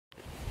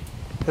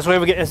This way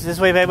this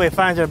way if anybody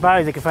finds their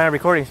bodies, they can find our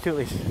recordings too, at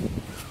least.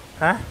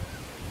 Huh?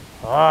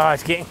 Oh,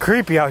 it's getting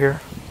creepy out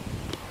here.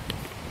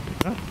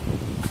 Huh?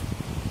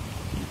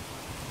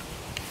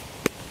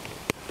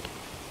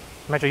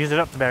 Might as well use it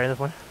up the battery, this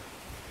one.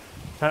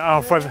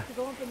 Oh, for the...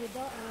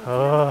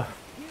 Oh.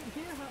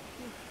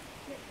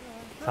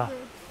 What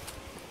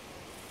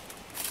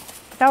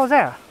the hell was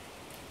that?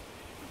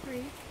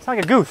 It's like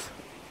a goose.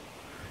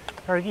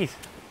 Or a geese.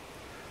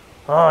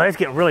 Oh, it's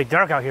getting really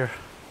dark out here.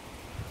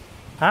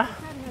 Huh?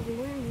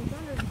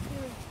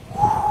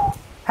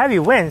 Heavy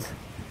winds?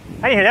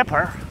 I didn't hear that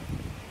part.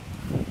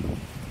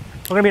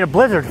 We're gonna be in a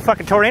blizzard,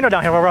 fucking tornado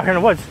down here while we're out here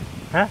in the woods.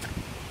 Huh?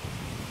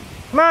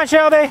 Come on,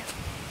 Shelby!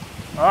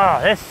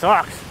 Oh, this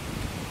sucks.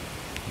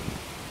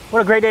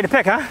 What a great day to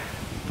pick, huh?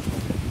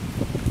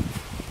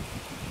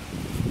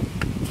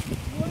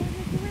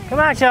 Come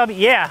on, Shelby.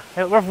 Yeah,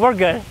 we're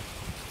good.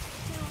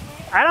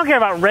 I don't care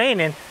about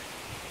raining.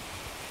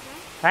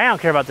 I don't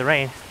care about the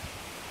rain.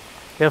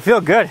 It'll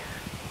feel good.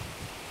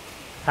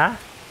 Huh?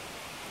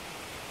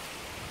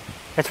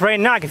 It's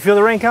raining now. I can feel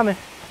the rain coming.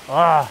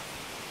 Oh.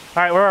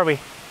 Alright, where are we?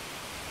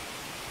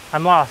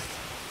 I'm lost.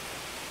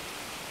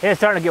 It's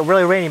starting to get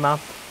really rainy, Mom.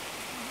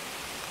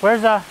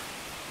 Where's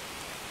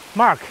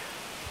Mark?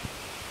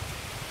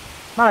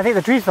 Mom, I think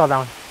the trees fell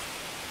down.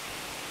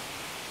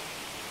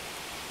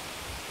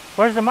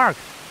 Where's the marks?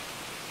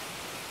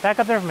 Back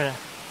up there for a minute.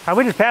 Oh,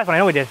 we just passed one. I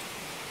know we did.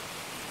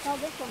 Oh,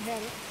 this one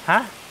had it.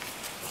 Huh?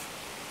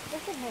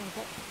 This one has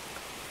it.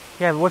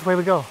 Yeah, but which way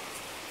we go?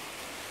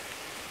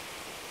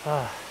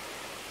 Huh?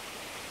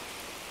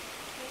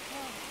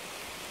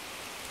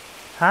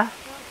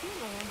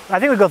 I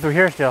think we go through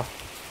here still.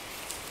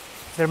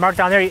 Is there a mark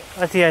down there?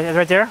 Let's see, it's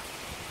right there.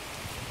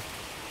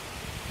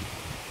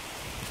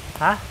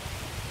 Huh?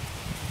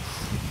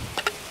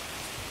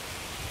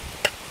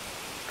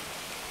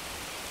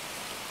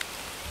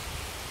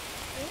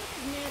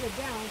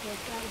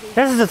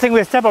 This is the thing we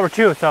have to step over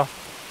too, so.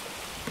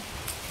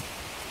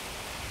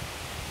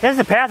 This is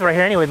the path right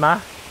here anyway,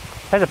 Ma.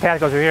 There's a path that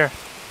goes through here.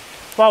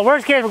 Well,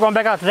 worst case, we're going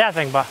back out to that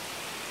thing, but.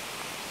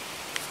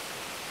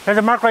 There's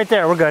a mark right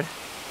there, we're good.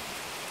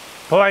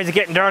 Boy, is it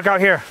getting dark out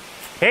here.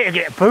 Hey, it's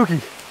getting spooky.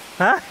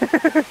 Huh?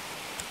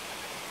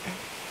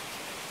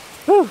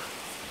 Whew.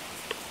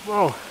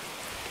 Whoa.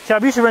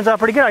 Shelby, you should rinse out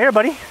pretty good out here,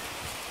 buddy.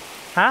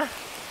 Huh?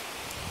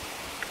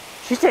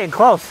 She's staying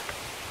close.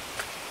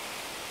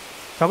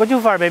 Don't go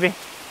too far, baby.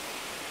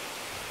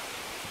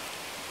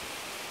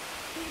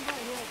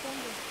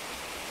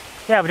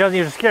 Yeah, but it doesn't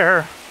even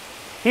scare her.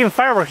 Even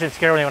fireworks didn't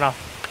scare anyone off.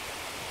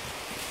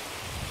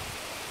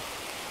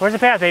 Where's the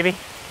path, baby?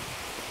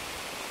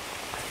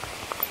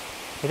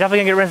 You're definitely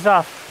gonna get rinsed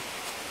off.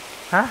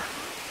 Huh?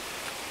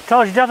 I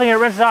told you, you're definitely gonna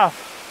get rinsed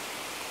off.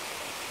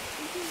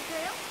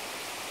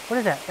 What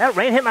is that? That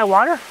rain hit my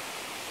water?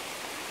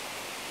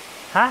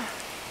 Huh?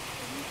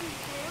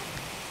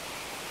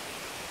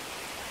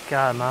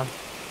 God, Mom.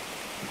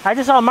 I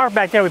just saw a mark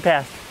back there we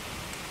passed.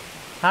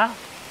 Huh?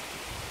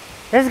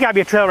 This has got to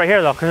be a trail right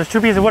here, though, because there's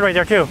 2 pieces of wood right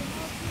there, too.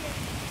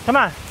 Come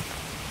on.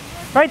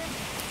 Right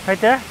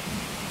there.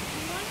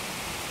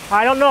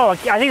 I don't know. I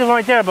think there's one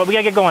right there, but we got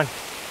to get going.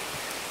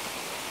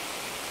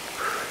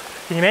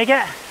 Can you make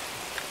it?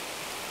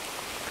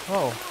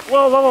 Whoa.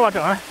 Whoa, whoa, whoa. Watch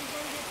out, huh?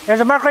 There's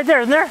a mark right there,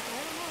 isn't there?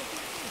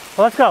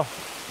 Well, let's go.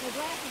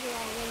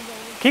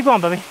 Keep going,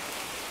 baby.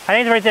 I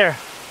think it's right there.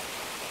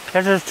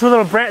 There's 2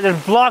 little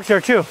there's blocks there,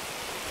 too.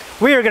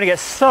 We are going to get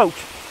soaked.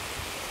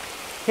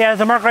 Yeah,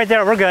 there's a mark right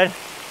there. We're good.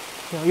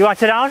 You want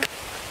to sit down?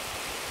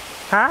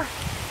 Huh?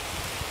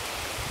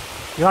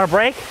 You want a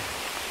break?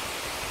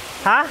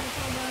 Huh?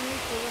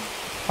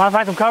 Want to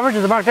find some coverage?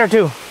 There's a mark there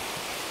too.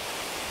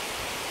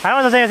 I don't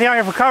know if there's anything out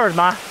here for coverage,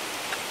 Ma.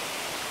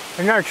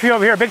 There's another tree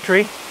over here, a big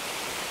tree.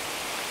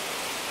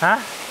 Huh?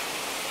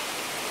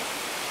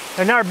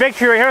 There's another big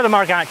tree right here with a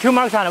mark on it. 2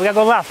 marks on it. We gotta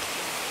go left.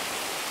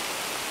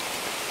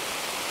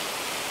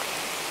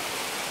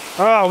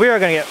 Oh, we are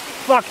gonna get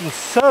fucking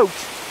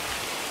soaked.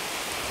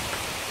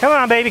 Come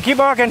on, baby, keep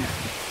walking.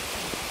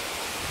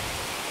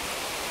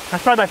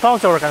 That's probably my phone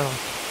still working.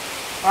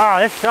 Oh,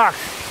 this sucks.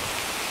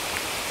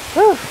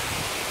 Whew.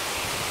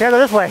 Gotta go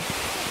this way.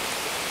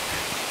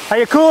 Are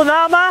you cool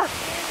now, Ma?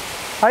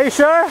 Are you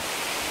sure?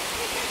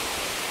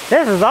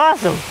 This is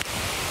awesome.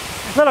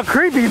 It's a little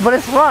creepy, but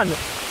it's fun.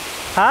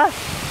 Huh?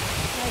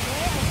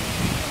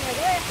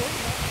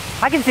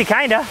 I can see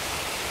kinda.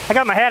 I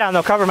got my hat on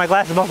though, cover my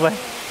glasses both ways.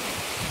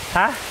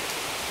 Huh?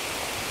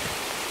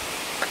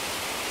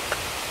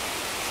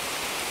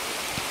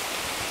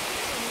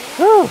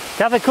 Whew,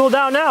 definitely cooled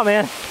down now,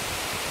 man.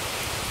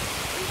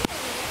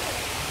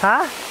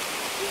 Huh?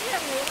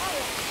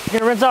 You're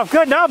gonna rinse off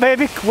good now,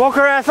 baby. Woke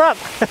her ass up.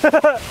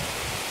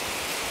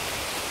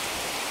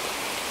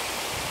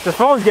 The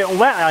phone's getting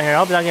wet out here. I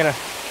hope not gonna.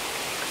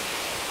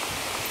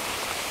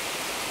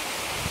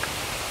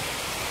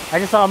 I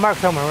just saw a mark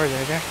somewhere. Where is it?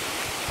 Right there?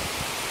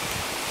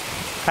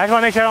 I just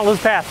want to make sure I don't lose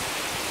path.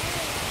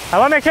 I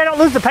want to make sure I don't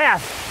lose the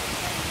path.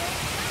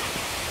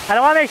 I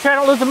want to make sure I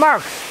don't lose the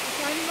marks.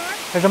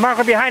 There's a mark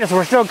right behind us, so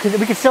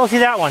we can still see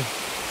that one.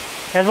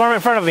 There's one right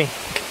in front of me.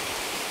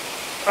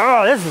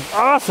 Oh, this is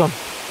awesome.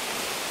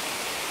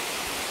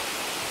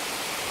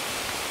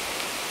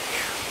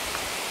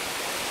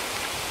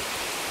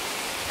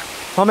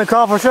 Want me to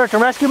call for search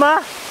and rescue,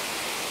 Ma?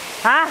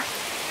 Huh?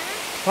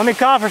 Want me to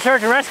call for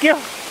search and rescue?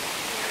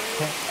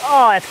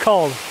 Oh, it's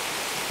cold.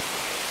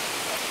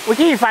 We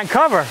can't even find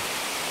cover.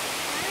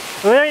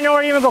 We don't even know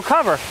where to even go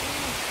cover.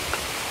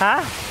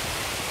 Huh?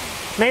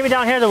 Maybe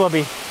down here there will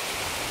be.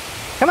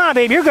 Come on,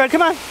 baby, you're good,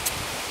 come on.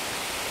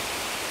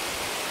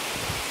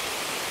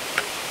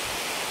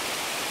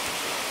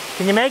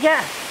 Can you make it?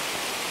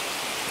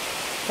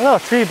 A little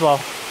tree blow.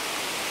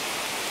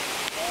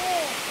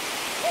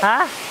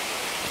 Huh?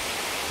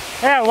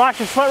 There, wash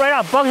your foot right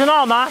off. Bugs and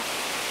all, Ma.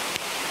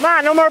 Come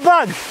on, no more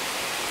bugs.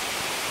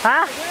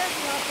 Huh?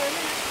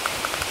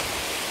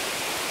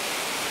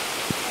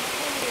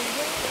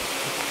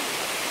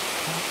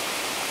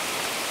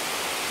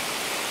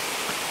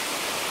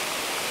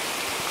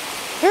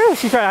 Ew,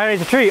 she's trying to hide underneath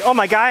the tree. Oh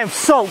my God, I am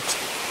soaked.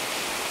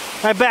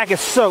 My back is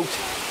soaked.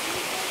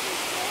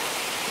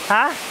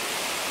 Huh?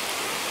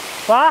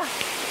 What?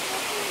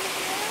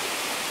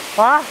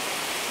 What?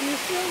 You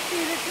still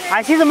see the tree?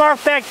 I see the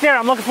mark back there.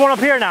 I'm looking for one up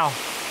here now.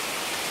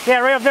 Yeah,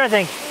 right up there, I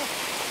think.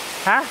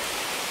 Huh?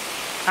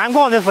 I'm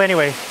going this way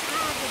anyway.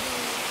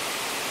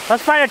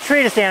 Let's find a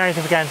tree to stand underneath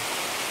if we can.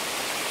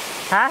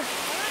 Huh?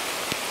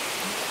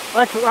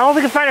 I don't know if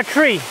we can find a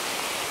tree.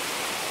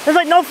 There's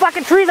like no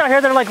fucking trees out here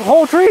that are like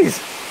whole trees.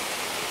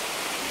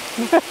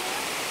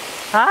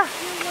 Huh?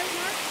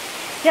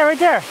 Yeah, right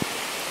there.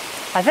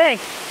 I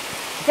think.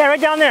 Yeah, right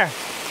down there.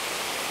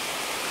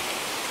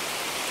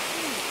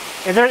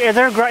 Is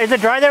it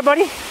dry there,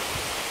 buddy?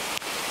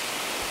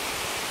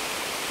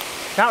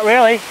 Not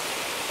really.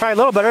 Probably a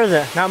little bit, is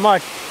it? Not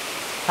much.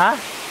 Huh?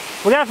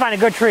 We gotta find a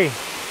good tree.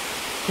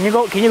 Can you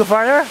go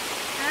farther?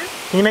 Huh?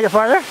 Can you make it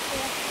farther? Yeah.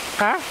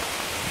 Huh?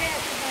 Yeah,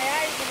 'cause my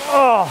eyes are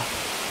Oh.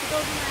 it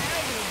goes in my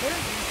eyes and it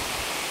burns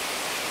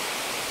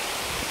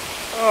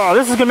me. Oh,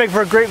 this is gonna make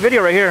for a great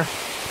video right here.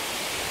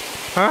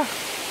 Huh?